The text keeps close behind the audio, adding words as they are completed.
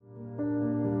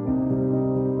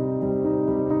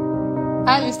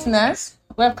Hi, listeners.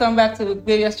 Welcome back to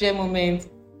Various Joy Moments,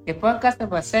 a podcast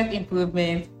about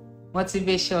self-improvement,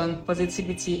 motivation,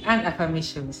 positivity, and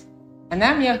affirmations. And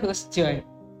I'm your host, Joy.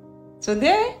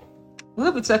 Today,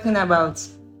 we'll be talking about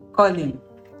calling,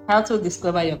 how to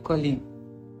discover your calling.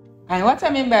 And what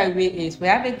I mean by we is we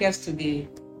have a guest today,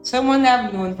 someone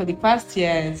I've known for the past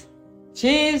years.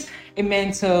 She's a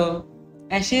mentor,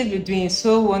 and she's been doing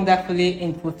so wonderfully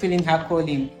in fulfilling her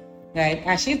calling. Right,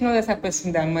 and she's no less a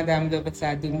person than Madam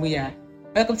Lovetta Dumuya.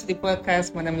 Welcome to the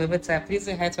podcast, Madam Lovetta. Please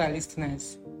say hi to our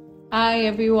listeners. Hi,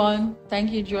 everyone.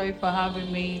 Thank you, Joy, for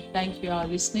having me. Thank you, our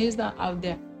listeners that are out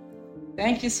there.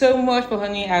 Thank you so much for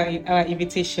honoring our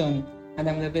invitation,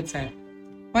 Madam Lovetta.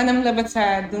 Madam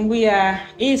Lovetta Dumuya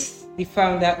is the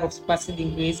founder of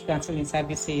Superseding Grace Counseling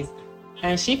Services,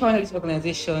 and she founded this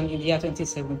organization in the year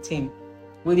 2017.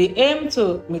 With the aim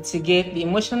to mitigate the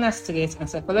emotional stress and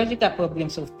psychological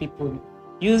problems of people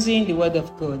using the Word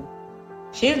of God.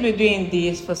 She has been doing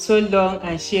this for so long,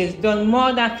 and she has done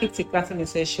more than 50 counseling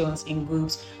sessions in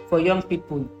groups for young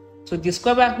people to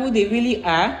discover who they really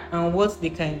are and what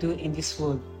they can do in this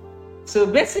world. So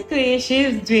basically,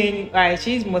 she's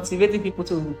motivating people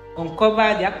to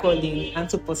uncover their calling and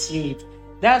to pursue it.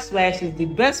 That's why she's the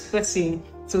best person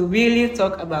to really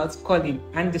talk about calling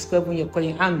and discovering your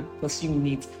calling and pursuing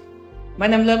it.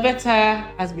 Madam Lovetta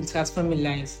has been transforming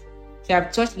lives. She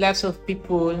has touched lives of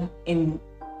people in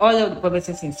all of the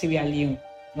provinces in Sierra Leone,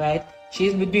 right?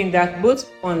 She's been doing that both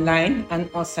online and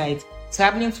on-site,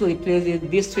 traveling to the places,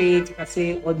 districts,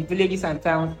 or the villages and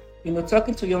towns,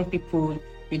 talking to young people,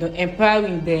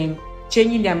 empowering them,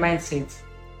 changing their mindsets,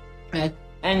 right?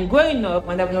 And growing up,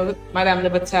 Madam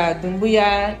Lovetta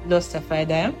Dumuya lost her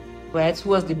father, right, who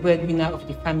was the breadwinner of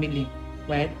the family,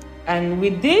 right? And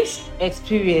with this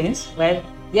experience, right,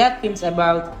 there came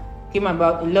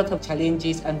about a lot of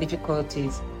challenges and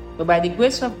difficulties. But by the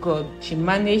grace of God, she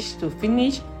managed to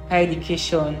finish her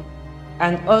education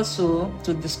and also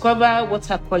to discover what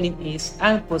her calling is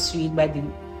and pursue it by the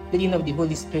leading of the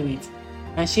Holy Spirit.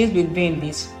 And she's been doing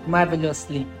this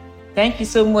marvelously. Thank you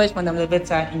so much, Madam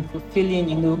Lovetta, in fulfilling,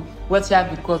 what you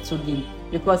have been called to do.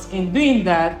 Because in doing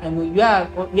that, you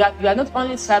are not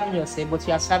only serving yourself, but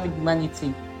you are serving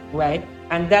humanity, right?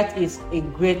 And that is a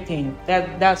great thing.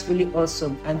 That's really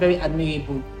awesome and very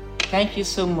admirable. Thank you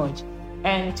so much.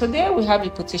 And today we have a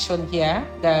quotation here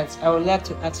that I would like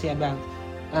to ask you about,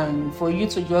 and for you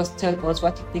to just tell us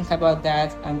what you think about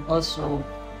that, and also,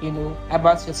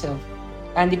 about yourself.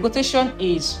 And the quotation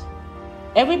is,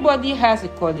 "Everybody has a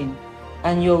calling,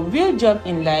 and your real job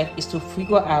in life is to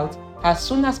figure out as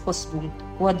soon as possible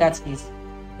what that is,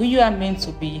 who you are meant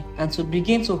to be, and to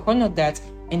begin to honor that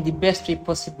in the best way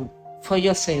possible for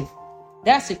yourself."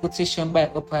 That's a quotation by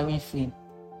Oprah Winfrey.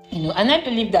 And I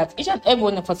believe that each and every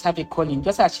one of us have a calling,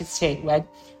 just as she said, right?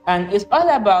 And it's all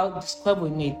about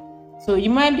discovering it. So you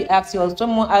might be asking, or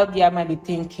someone out there might be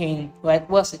thinking, right,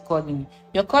 what's a calling?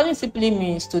 Your calling simply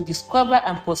means to discover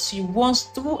and pursue one's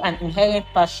true and inherent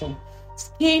passion,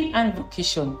 skill, and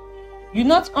vocation. You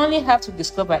not only have to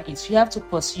discover it, you have to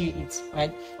pursue it,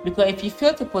 right? Because if you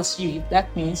fail to pursue it,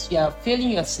 that means you are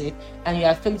failing yourself and you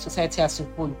are failing society as a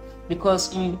whole.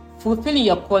 Because in fulfilling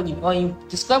your calling, or in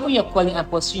discovering your calling and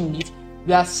pursuing it,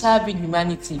 you are serving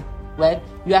humanity, right?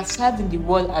 You are serving the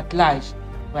world at large,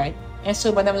 right? And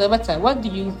so, Madam Lovetta, what do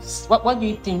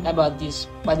you think about this,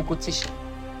 about the quotation?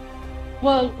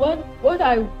 Well, what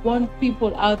I want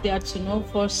people out there to know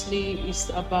firstly is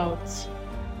about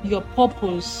your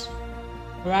purpose,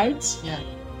 right? Yeah.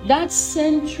 That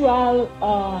central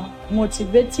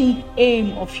motivating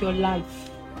aim of your life.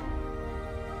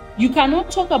 You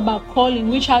cannot talk about calling,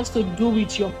 which has to do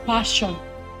with your passion,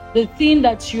 the thing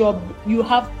that you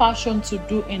have passion to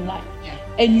do in life,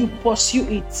 and you pursue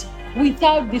it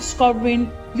without discovering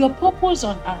your purpose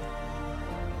on earth.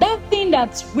 That thing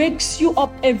that wakes you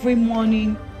up every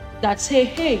morning, that say,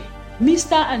 "Hey,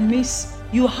 Mr. and Miss,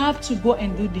 you have to go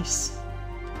and do this."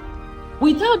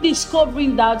 Without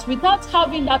discovering that, without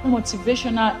having that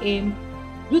motivational aim,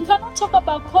 we cannot talk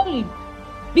about calling.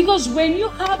 Because when you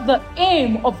have the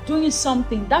aim of doing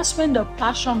something, that's when the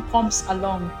passion comes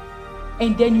along,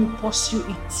 and then you pursue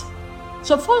it.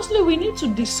 So firstly, we need to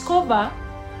discover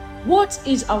what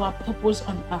is our purpose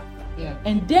on earth. Yeah.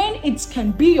 And then it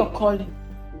can be your calling.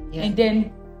 Yeah. And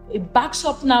then it backs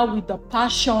up now with the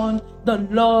passion, the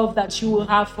love that you will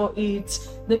have for it,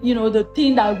 the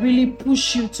thing that really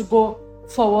push you to go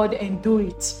forward and do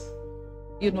it.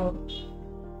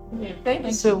 Yeah, thank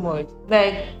you so much.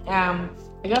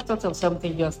 I just thought of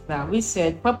something just now. We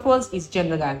said purpose is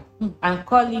general and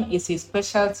calling is a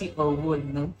specialty or role.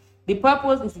 The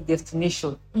purpose is the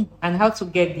destination and how to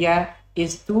get there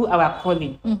is through our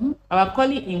calling. Our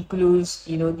calling includes,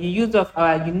 the use of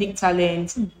our unique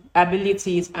talents,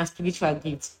 abilities, and spiritual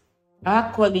gifts.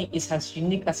 Our calling is as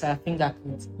unique as our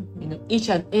fingerprints. Each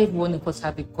and every one of us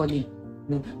have a calling.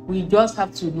 We just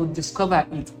have to discover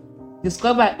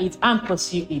it and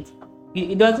pursue it.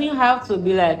 It doesn't have to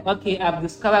be like, okay, I've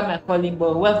discovered my calling,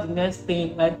 but what's the next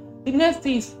thing? Like, the next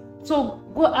thing is, so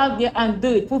go out there and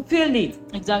do it, fulfill it.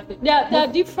 Exactly. There are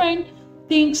different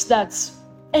things that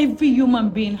every human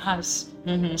being has.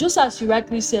 Just as you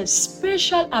rightly said,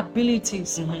 special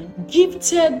abilities,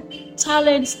 gifted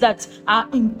talents that are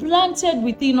implanted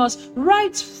within us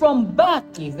right from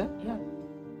birth. Yeah.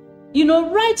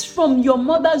 Right from your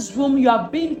mother's womb, you are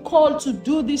being called to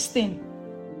do this thing.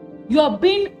 You are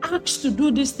being asked to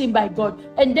do this thing by God.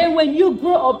 And then when you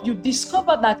grow up, you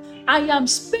discover that I am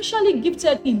specially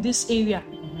gifted in this area.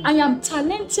 I am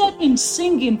talented in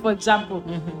singing, for example.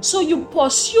 So you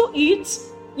pursue it.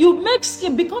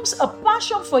 It becomes a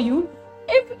passion for you.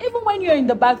 Even when you're in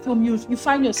the bathroom, you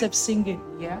find yourself singing.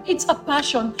 Yeah. It's a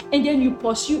passion, and then you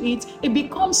pursue it. It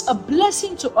becomes a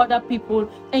blessing to other people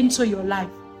and to your life.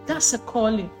 That's a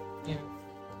calling. Yeah.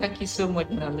 Thank you so much,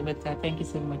 Madam Liberta. Thank you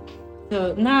so much.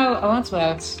 So now I want to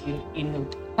ask you,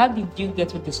 how did you get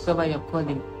to discover your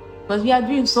calling? Because you are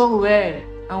doing so well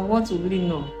and want to really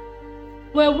know.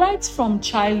 Well, right from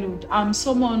childhood, I'm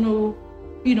someone who,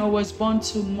 was born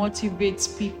to motivate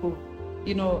people.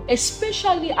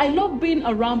 Especially I love being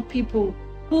around people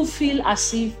who feel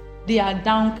as if they are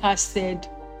downcasted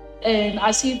and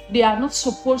as if they are not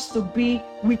supposed to be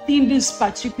within this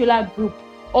particular group,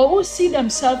 or who see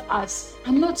themselves as,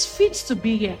 I'm not fit to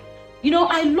be here.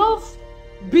 I love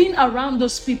being around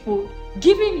those people,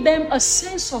 giving them a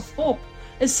sense of hope,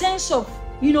 a sense of,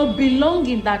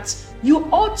 belonging, that you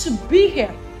ought to be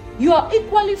here. You are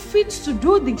equally fit to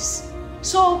do this.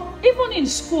 So even in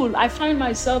school, I find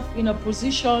myself in a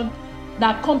position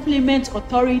that complements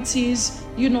authorities,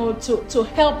 to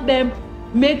help them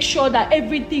make sure that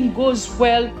everything goes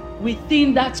well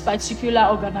within that particular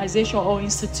organization or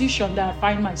institution that I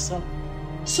find myself.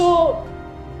 So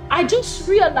I just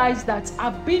realized that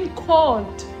I've been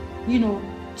called,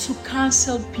 to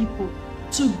counsel people,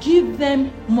 to give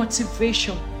them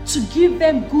motivation, to give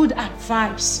them good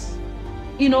advice.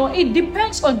 It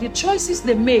depends on the choices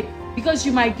they make, because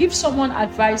you might give someone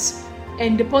advice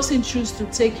and the person chooses to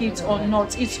take it or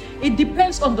not. It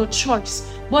depends on the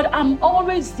choice. But I'm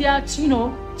always there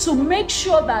to make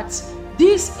sure that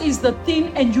this is the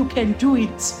thing and you can do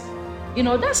it.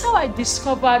 That's how I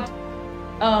discovered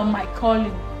my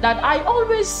calling. That I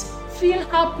always feel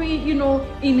happy,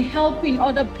 in helping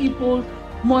other people,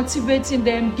 motivating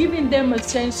them, giving them a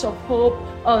sense of hope,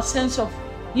 a sense of,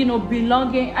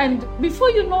 belonging. And before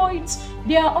you know it,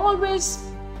 they are always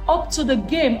up to the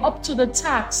game, up to the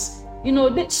task.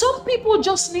 Some people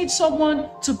just need someone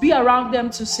to be around them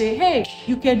to say, hey,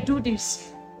 you can do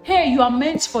this. Hey, you are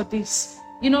meant for this.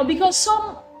 Because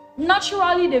some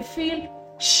naturally they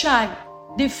feel shy.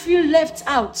 They feel left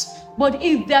out. But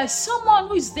if there's someone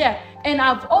who is there, and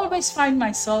I've always find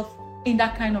myself in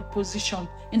that kind of position,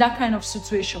 in that kind of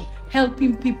situation,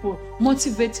 helping people,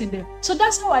 motivating them. So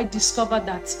that's how I discovered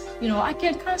that, I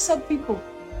can counsel people.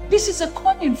 This is a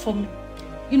calling for me.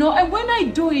 And when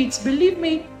I do it, believe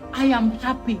me, I am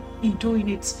happy in doing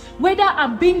it. Whether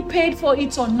I'm being paid for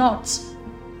it or not,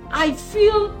 I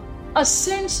feel a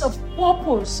sense of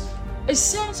purpose, a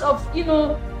sense of,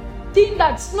 thing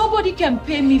that nobody can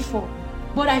pay me for,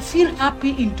 but I feel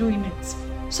happy in doing it.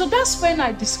 So that's when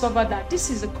I discovered that this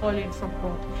is a calling from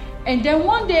God. And then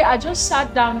one day I just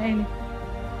sat down and,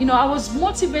 I was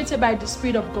motivated by the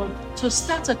Spirit of God to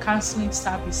start a counseling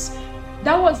service.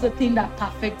 That was the thing that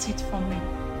perfected for me.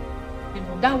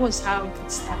 That was how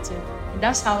it started. And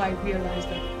that's how I realized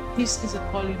that this is a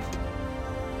calling for me.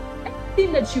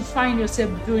 Anything that you find yourself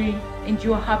doing and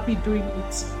you are happy doing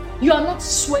it, you are not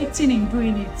sweating in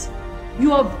doing it.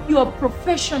 You are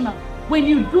professional. When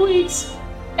you do it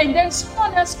and then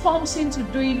someone else comes in to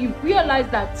do it, you realize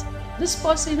that this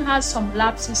person has some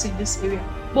lapses in this area.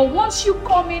 But once you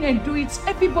come in and do it,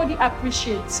 everybody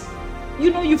appreciates.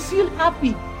 You feel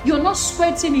happy. You're not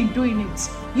sweating in doing it.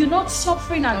 You're not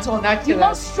suffering at all. Natural. You're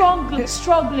not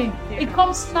struggling. Yeah. It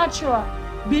comes natural.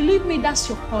 Believe me, that's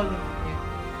your calling.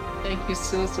 Yeah. Thank you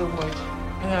so much.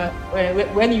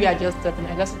 When you are just talking,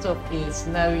 I just thought of a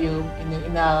scenario,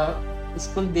 in our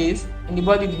school days, in the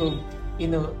boarding home,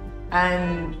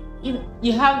 and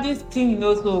you have this thing,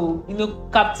 to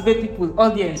captivate people,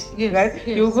 audience, yes, right?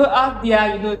 Yes. You go out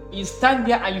there, you stand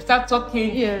there and you start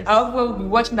talking. Yes. Everyone will be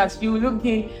watching that you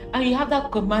looking, and you have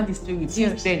that command spirit. Yes.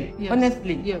 Since then, yes.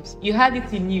 honestly, yes. You had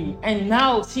it in you, and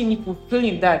now seeing you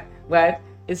fulfilling that, right?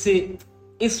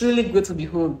 it's really good to be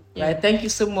home. Right? Thank you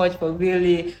so much for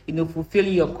really,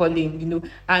 fulfilling your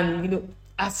calling, and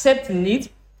accepting it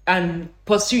and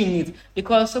pursuing it.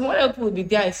 Because some other people will be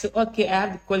there and say, okay, I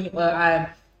have the calling, or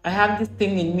I have this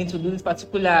thing in me to do this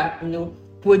particular,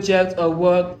 project or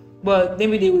work. But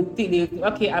maybe they will think,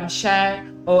 okay, I'm shy,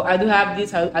 or I don't have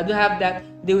this, I don't have that.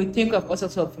 They will think of all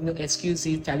sorts of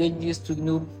excuses, challenges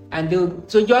to and they will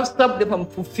so just stop them from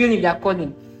fulfilling their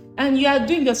calling. And you are not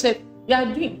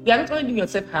only doing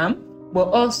yourself harm, but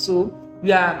also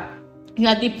you are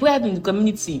depriving the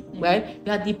community, right?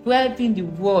 You are depriving the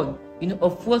world,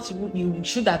 of what you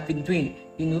should have been doing,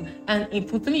 and in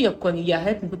fulfilling your calling, you are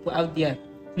helping people out there.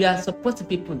 You are supporting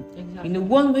people,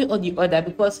 one way or the other,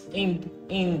 because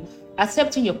in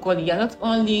accepting your calling, you are not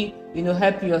only,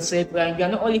 helping yourself, and you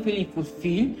are not only feeling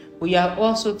fulfilled, but you are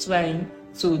also trying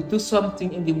to do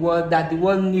something in the world that the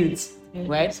world needs,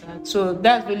 right? Exactly. So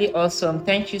that's really awesome.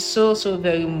 Thank you so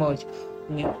very much.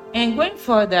 And going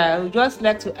further, I would just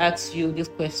like to ask you this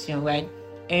question, right?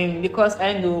 And because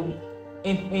I know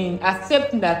in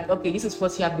accepting that, okay, this is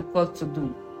what you have been called to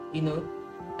do,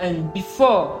 and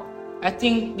before, I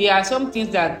think there are some things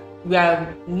that we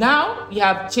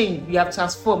have changed, we have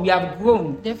transformed, we have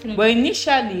grown. Definitely. But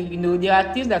initially, there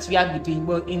are things that we have been doing.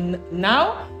 But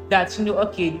now that,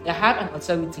 okay, I have an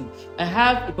authority, I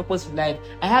have a purpose in life,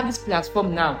 I have this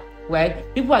platform now, right?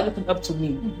 People are looking up to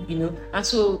me, and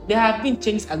so there have been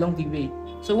changes along the way.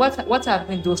 So what have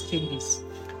been those changes?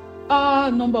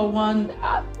 Number one,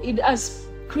 it has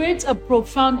created a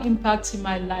profound impact in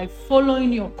my life,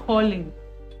 following your calling.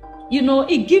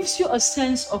 It gives you a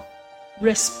sense of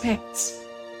respect.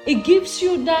 It gives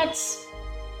you that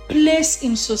place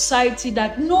in society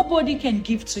that nobody can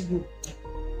give to you.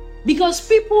 Because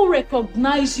people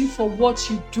recognize you for what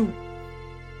you do.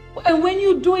 And when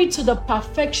you do it to the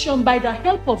perfection by the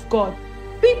help of God,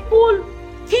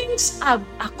 things are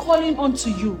calling onto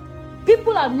you.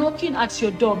 People are knocking at your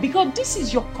door because this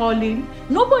is your calling.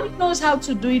 Nobody knows how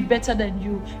to do it better than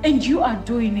you, and you are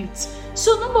doing it.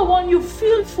 So number one, you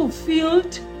feel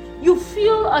fulfilled. You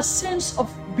feel a sense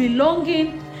of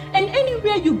belonging. And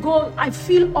anywhere you go, I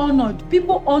feel honored.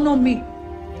 People honor me.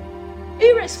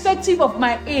 Irrespective of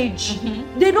my age.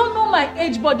 They don't know my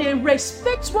age, but they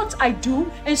respect what I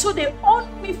do. And so they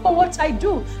honor me for what I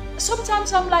do.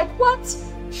 Sometimes I'm like, what?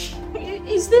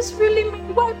 Is this really me?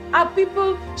 Why are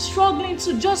people struggling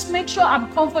to just make sure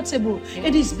I'm comfortable?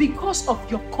 It is because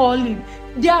of your calling.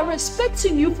 They are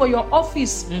respecting you for your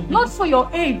office, not for your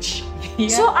age.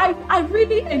 So I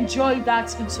really enjoy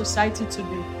that in society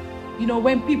today.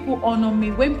 When people honor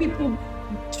me, when people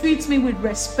treat me with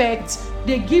respect,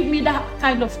 they give me that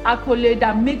kind of accolade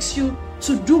that makes you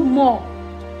to do more.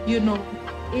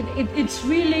 It's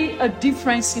really a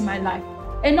difference in my life.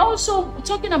 And also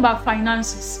talking about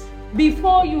finances.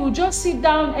 Before you just sit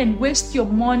down and waste your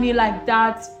money like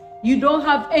that, you don't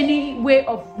have any way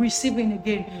of receiving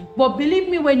again. But believe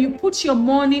me, when you put your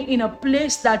money in a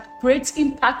place that creates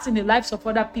impact in the lives of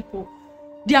other people,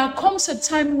 there comes a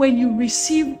time when you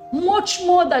receive much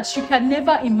more that you can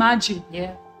never imagine.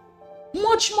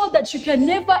 Much more that you can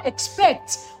never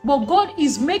expect. But God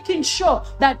is making sure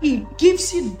that He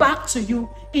gives it back to you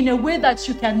in a way that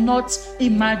you cannot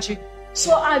imagine.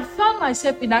 So I found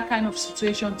myself in that kind of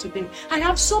situation today. I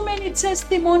have so many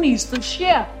testimonies to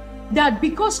share that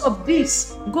because of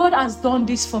this, God has done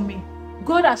this for me.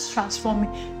 God has transformed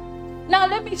me. Now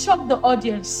let me shock the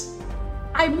audience.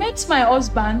 I met my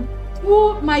husband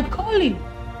through my calling.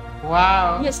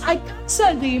 Wow. Yes, I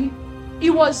counseled him. He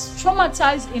was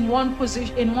traumatized in one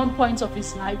point of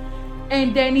his life.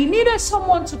 And then he needed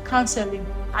someone to counsel him.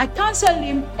 I counseled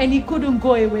him and he couldn't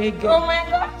go away again. Oh my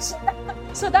gosh.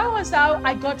 So that was how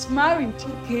I got married,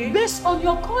 based on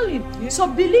your calling. So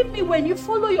believe me, when you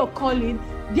follow your calling,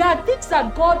 there are things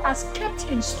that God has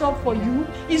kept in store for you.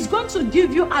 He's going to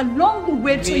give you along the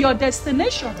way to your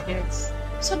destination. Yes.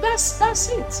 So that's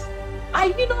it.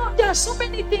 There are so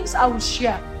many things I will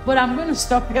share, but I'm going to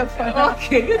stop here for now.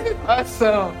 Okay, this is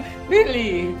awesome.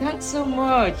 Really, thanks so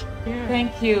much.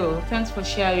 Thank you. Thanks for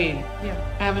sharing.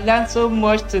 I've learned so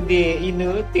much today,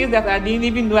 things that I didn't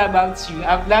even know about you.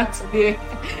 I've learned today.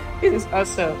 This is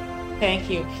awesome. Thank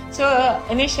you. So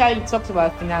initially you talked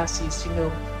about finances,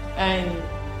 and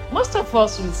most of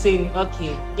us will say,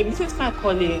 okay, if this is my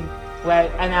calling, well,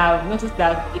 and I've noticed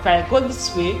that if I go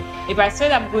this way, if I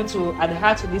said I'm going to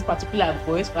adhere to this particular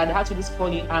voice or adhere to this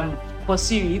calling and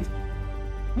pursue it,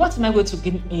 what am I going to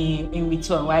get in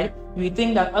return, right? You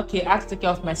think that, okay, I have to take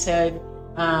care of myself.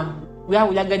 Where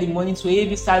will I get the money to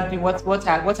even start doing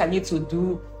what I need to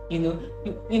do?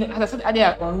 As I said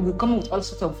earlier on, we come with all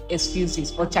sorts of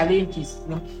excuses or challenges,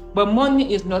 but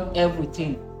money is not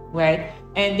everything, right?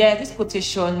 And there's this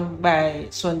quotation by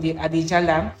Sunday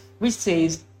Adijala, which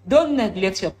says, "Don't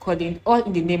neglect your calling all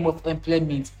in the name of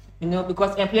employment."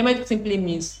 Because employment simply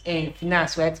means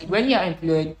finance, right? When you are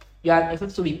employed, you are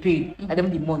expected to be paid at the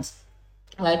end of the month.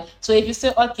 Right. So if you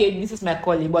say, okay, this is my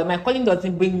calling, but my calling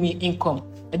doesn't bring me income,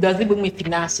 it doesn't bring me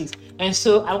finances, and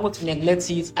so I'm going to neglect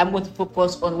it. I'm going to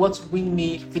focus on what will bring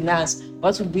me finance,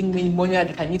 what will bring me money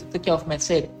that I need to take care of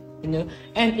myself.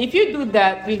 And if you do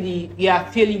that, really, you are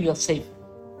failing yourself.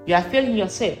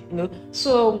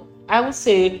 So I would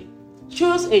say,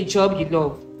 choose a job you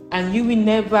love, and you will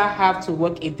never have to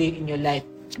work a day in your life.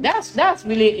 That's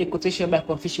really a quotation by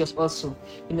Confucius also.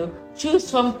 Choose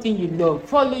something you love,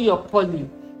 follow your calling.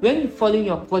 When you follow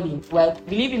your calling, well,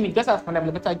 believe in me, just as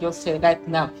Madam Lebeta just said right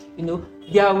now,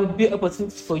 there will be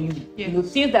opportunities for you.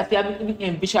 Yes. Things that you haven't even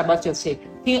ambitious about yourself.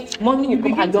 Money will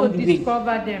come along the way.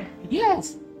 Discover them.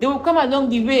 Yes, they will come along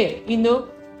the way.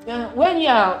 When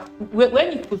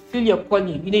you fulfill your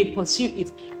calling, you pursue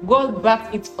it. God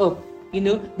backs it up.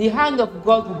 The hand of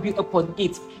God will be upon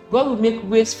it. God will make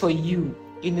ways for you.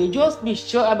 Just be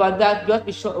sure about that. Just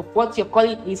be sure of what your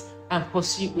calling is and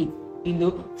pursue it.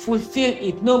 Fulfill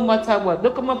it no matter what.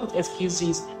 Don't come up with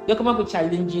excuses. Don't come up with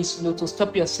challenges, to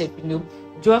stop yourself.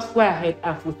 Just go ahead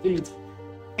and fulfill it.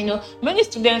 Many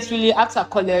students really after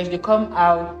college, they come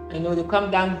out, they come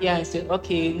down here and say,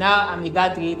 okay, now I'm a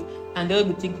graduate, and they'll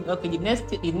be thinking, okay, the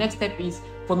next step is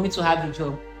for me to have a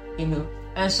job.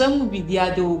 And some will be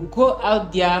there, they will go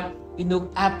out there,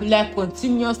 apply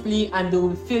continuously, and they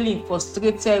will feel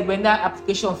frustrated when that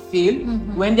application fails,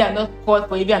 when they are not called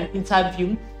for even an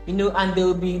interview, and they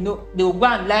will be, they will go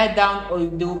and lie down, or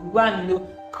they will go and,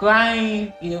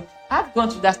 crying. I've gone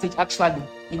through that stage actually,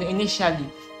 initially.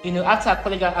 After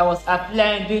college, I was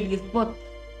applying, doing this, but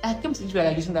I came to this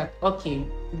realization that, okay,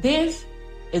 this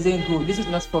isn't good. This is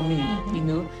not for me,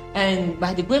 And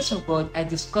by the grace of God, I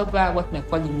discovered what my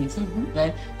calling is,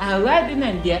 right? And right then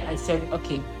and there, I said,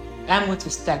 okay, I'm going to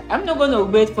start. I'm not going to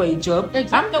wait for a job.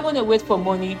 Exactly. I'm not going to wait for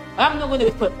money. I'm not going to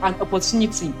wait for an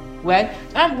opportunity, right?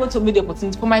 I'm going to make the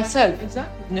opportunity for myself.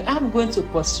 Exactly. I'm going to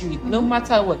pursue it, no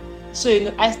matter what. So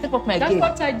I step up my game.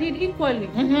 That's what I did equally.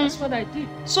 That's what I did.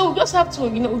 So we just have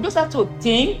to,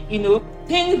 think,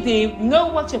 know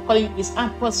what your calling is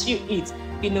and pursue it.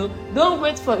 Don't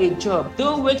wait for a job.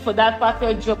 Don't wait for that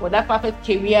perfect job or that perfect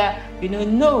career.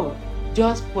 No,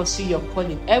 just pursue your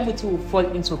calling. Everything will fall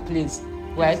into place,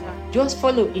 right? Exactly. Just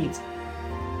follow it.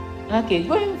 Okay,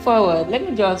 going forward, let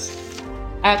me just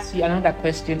ask you another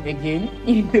question again.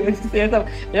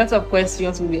 Lots of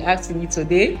questions will be asking you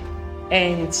today.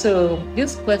 And so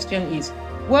this question is,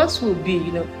 what will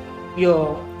be,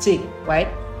 your take, right?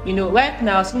 Right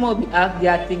now, someone will be out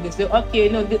there thinking, say, okay,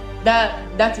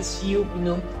 that is you,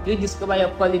 you discover your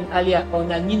calling earlier on,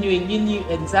 and you knew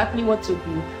exactly what to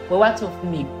do, but what of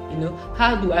me,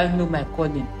 how do I know my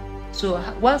calling? So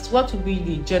what will be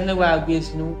the general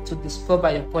ways, to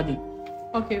discover your calling?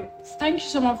 Okay, thank you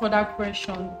so much for that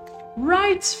question.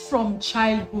 Right from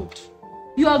childhood,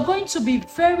 you are going to be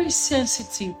very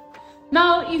sensitive.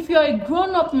 Now, if you're a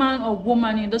grown-up man or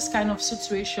woman in this kind of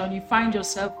situation, you find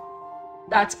yourself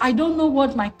that I don't know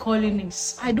what my calling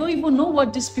is. I don't even know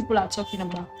what these people are talking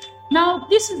about. Now,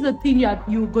 this is the thing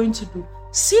you're going to do.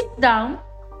 Sit down,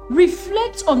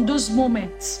 reflect on those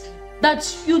moments that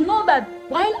that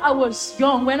while I was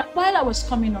young, while I was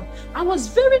coming up, I was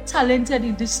very talented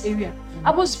in this area.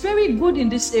 I was very good in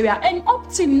this area. And up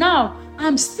till now,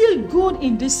 I'm still good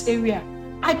in this area.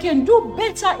 I can do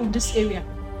better in this area.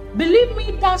 Believe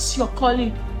me, that's your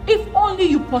calling, if only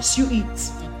you pursue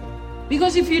it.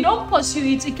 Because if you don't pursue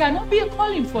it, it cannot be a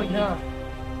calling for you. No.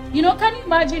 Can you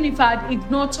imagine if I had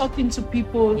ignored talking to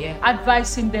people,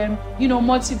 advising them,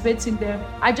 motivating them?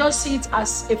 I just see it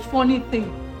as a funny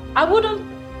thing. I wouldn't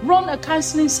run a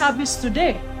counseling service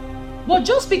today. But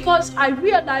just because I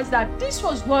realized that this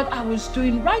was what I was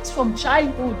doing right from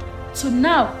childhood to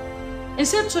now, and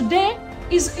so today,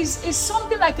 is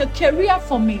something like a career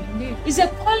for me. It's a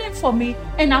calling for me,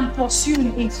 and I'm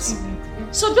pursuing it.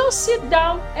 So just sit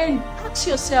down and ask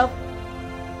yourself,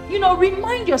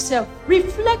 remind yourself,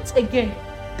 reflect again,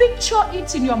 picture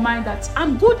it in your mind that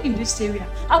I'm good in this area.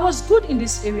 I was good in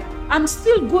this area. I'm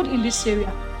still good in this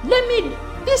area.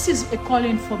 This is a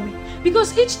calling for me.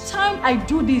 Because each time I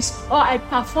do this or I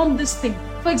perform this thing,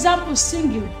 for example,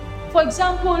 singing, for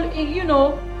example,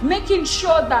 making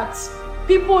sure that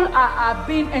people are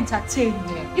being entertained,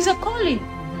 is a calling.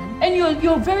 And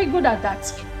you're very good at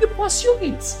that. You pursue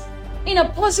it in a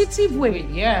positive way.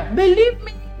 Yeah. Believe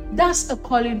me, that's a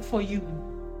calling for you.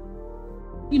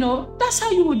 That's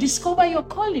how you will discover your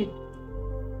calling.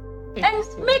 And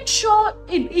so make sure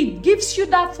it gives you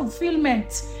that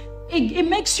fulfillment. It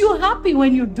makes you happy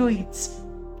when you do it.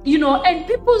 And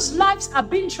people's lives are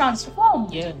being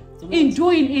transformed in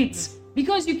doing it.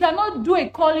 Because you cannot do a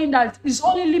calling that is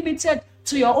only limited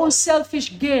to your own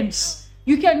selfish gains.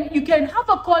 You can have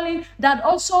a calling that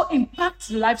also impacts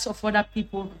the lives of other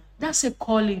people. That's a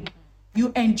calling.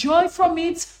 You enjoy from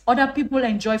it, other people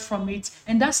enjoy from it,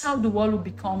 and that's how the world will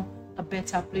become a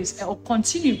better place, or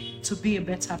continue to be a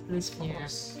better place for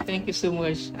us. Thank you so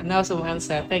much. An awesome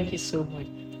answer. Thank you so much.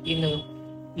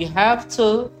 You have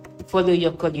to follow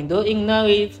your calling. Don't ignore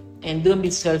it and don't be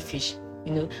selfish.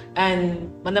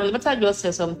 And Madam Lebata just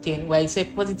said something where I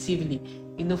said positively,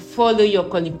 follow your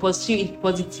calling, pursue it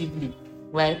positively,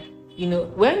 right?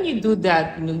 When you do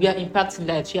that, you are impacting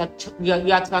lives,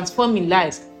 you are transforming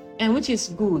lives, and which is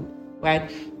good,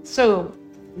 right? So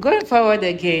going forward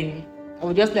again, I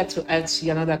would just like to ask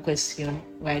you another question,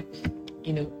 right?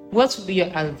 What would be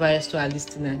your advice to our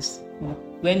listeners?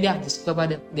 When they have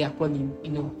discovered their calling,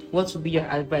 what would be your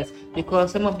advice?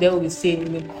 Because some of them will be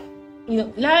saying,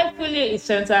 life really is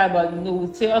centered about,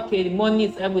 we say, okay, money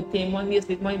is everything, money is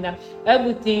money that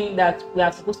everything that we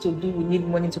are supposed to do, we need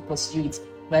money to pursue it,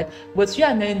 right? But you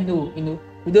and I know,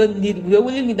 we don't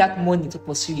really need that money to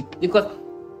pursue it, because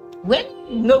when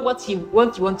you know what you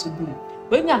want to do,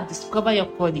 when you have discovered your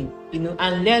calling,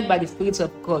 and led by the Spirit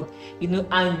of God,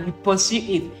 and you pursue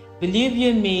it, believe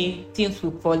you me, things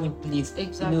will fall in place.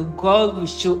 Exactly. God will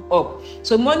show up.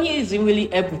 So money isn't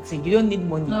really everything. You don't need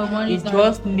money. No, money you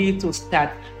just need to start.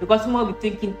 Because someone will be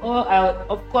thinking,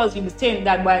 of course you'll be saying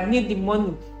that, but I need the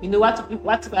money.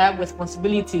 What if I have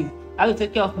responsibilities? I will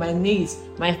take care of my needs,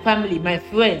 my family, my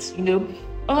friends.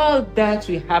 All that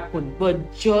will happen.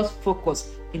 But just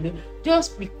focus.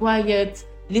 Just be quiet.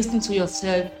 Listen to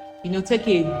yourself. Take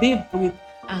a deep breath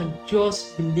and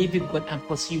just believe in God and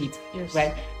pursue it. Yes.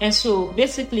 Right? And so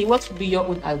basically, what would be your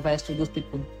own advice to those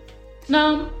people?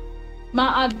 Now,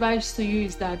 my advice to you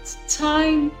is that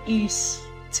time is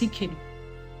ticking.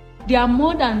 There are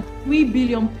more than 3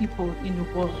 billion people in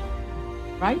the world,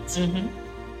 right? Mm-hmm.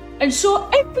 And so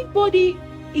everybody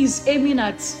is aiming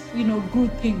at,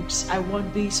 good things. I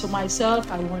want this for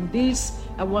myself. I want this.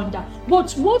 I want that.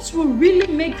 But what will really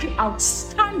make you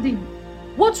outstanding,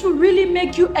 what will really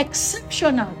make you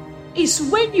exceptional, is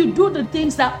when you do the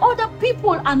things that other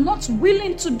people are not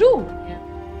willing to do. Yeah.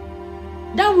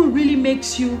 That will really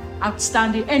make you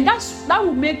outstanding. And that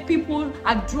will make people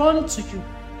are drawn to you.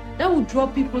 That will draw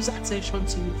people's attention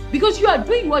to you. Because you are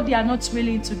doing what they are not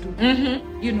willing to do.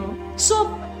 Mm-hmm. So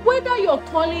whether your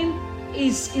calling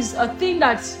is a thing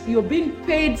that you're being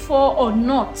paid for or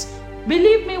not,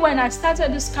 believe me, when I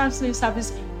started this counseling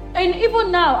service, and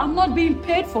even now, I'm not being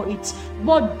paid for it.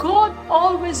 But God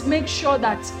always makes sure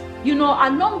that,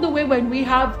 along the way when we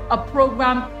have a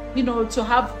program, to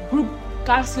have group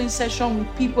counseling session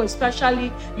with people,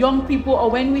 especially young people, or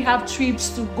when we have trips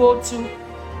to go to,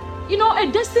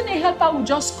 a destiny helper will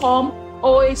just come,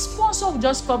 or a sponsor will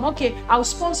just come. Okay, I'll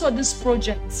sponsor this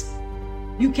project.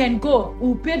 You can go.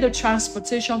 We'll pay the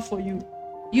transportation for you.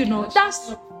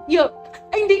 That's,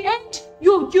 in the end,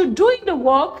 you're doing the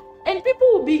work. And people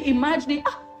will be imagining,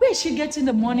 where is she getting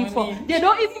the money for? They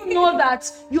don't even know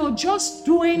that you're just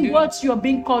doing what you're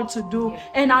being called to do.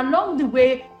 And along the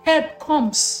way, help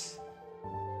comes.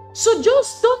 So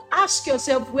just don't ask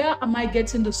yourself, where am I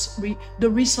getting the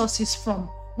resources from?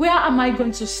 Where am I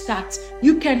going to start?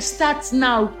 You can start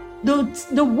now.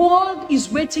 The world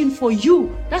is waiting for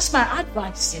you. That's my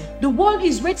advice. Yeah. The world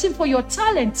is waiting for your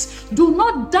talents. Do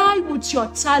not die with your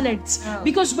talents. Oh.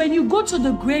 Because when you go to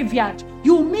the graveyard,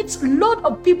 you'll meet a lot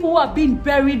of people who have been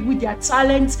buried with their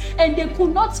talents, and they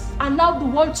could not allow the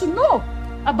world to know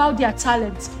about their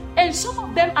talents. And some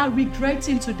of them are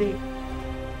regretting today.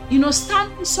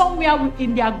 Standing somewhere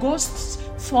in their ghost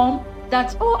form,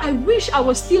 that, I wish I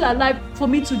was still alive for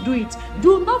me to do it.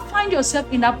 Do not find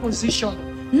yourself in that position.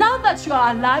 Now that you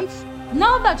are alive,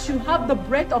 now that you have the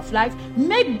breath of life,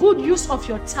 make good use of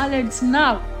your talents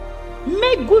now.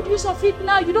 Make good use of it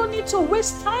now. You don't need to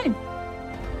waste time.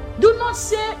 Do not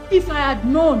say, if I had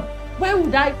known, why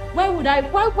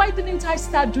didn't I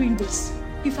start doing this?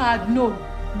 If I had known.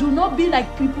 Do not be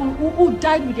like people who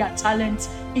died with their talents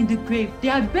in the grave. They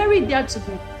are buried there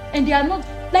today. And they are not,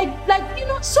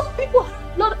 some people have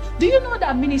do you know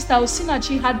that Minister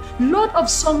Osinachi had a lot of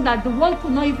songs that the world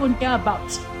could not even hear about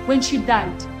when she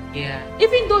died? Yeah.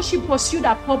 Even though she pursued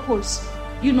her purpose,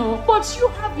 but you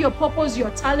have your purpose,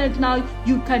 your talent now.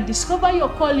 You can discover your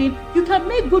calling. You can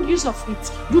make good use of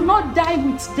it. Do not die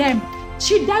with them.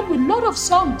 She died with a lot of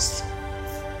songs.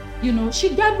 She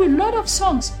died with a lot of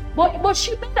songs. But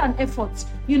she made an effort,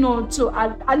 to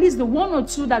at least the one or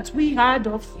two that we heard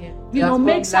of,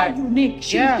 makes her unique.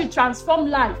 She transformed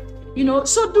life,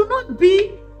 So do not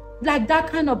be like that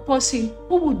kind of person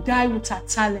who would die with her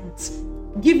talent,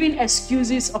 giving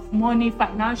excuses of money,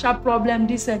 financial problem,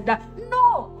 this and that.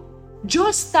 No,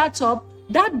 just start up.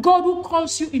 That God who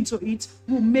calls you into it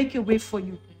will make a way for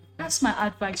you. That's my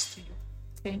advice to you.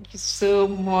 Thank you so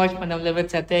much, Madam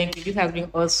Levita. Thank you. This has been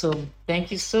awesome.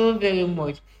 Thank you so very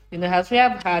much. As we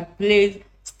have had, please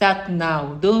start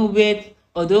now. Don't wait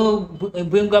or don't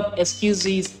bring up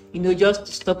excuses, just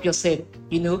to stop yourself.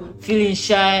 Feeling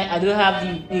shy. I don't have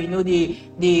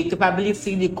the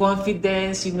capability, the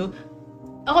confidence,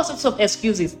 all sorts of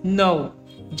excuses. No,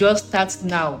 just start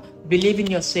now. Believe in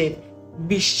yourself.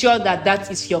 Be sure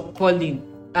that is your calling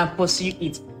and pursue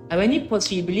it. And when you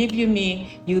pursue, believe you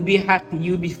me, you'll be happy,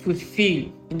 you'll be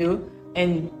fulfilled,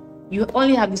 and you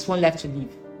only have this one life to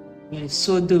live.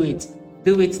 So do it.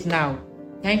 Do it now.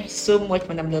 Thank you so much,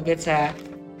 Madam Levita.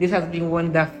 This has been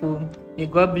wonderful. May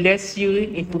God bless you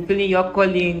in fulfilling your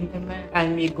calling. Amen.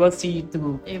 And may God see you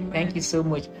through. Amen. Thank you so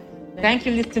much. Thank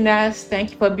you, listeners.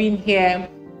 Thank you for being here.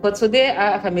 For today,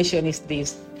 our affirmation is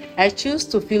this: I choose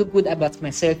to feel good about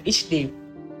myself each day.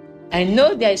 I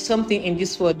know there is something in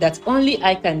this world that only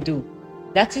I can do.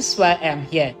 That is why I am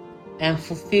here. I am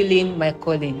fulfilling my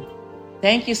calling.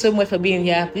 Thank you so much for being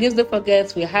here. Please don't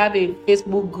forget, we have a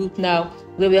Facebook group now,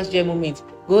 Glorious Joy Moment.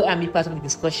 Go and be part of the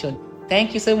discussion.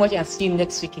 Thank you so much and see you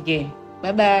next week again.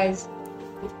 Bye-bye.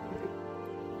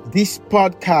 This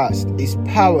podcast is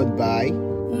powered by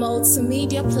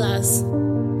Multimedia Plus.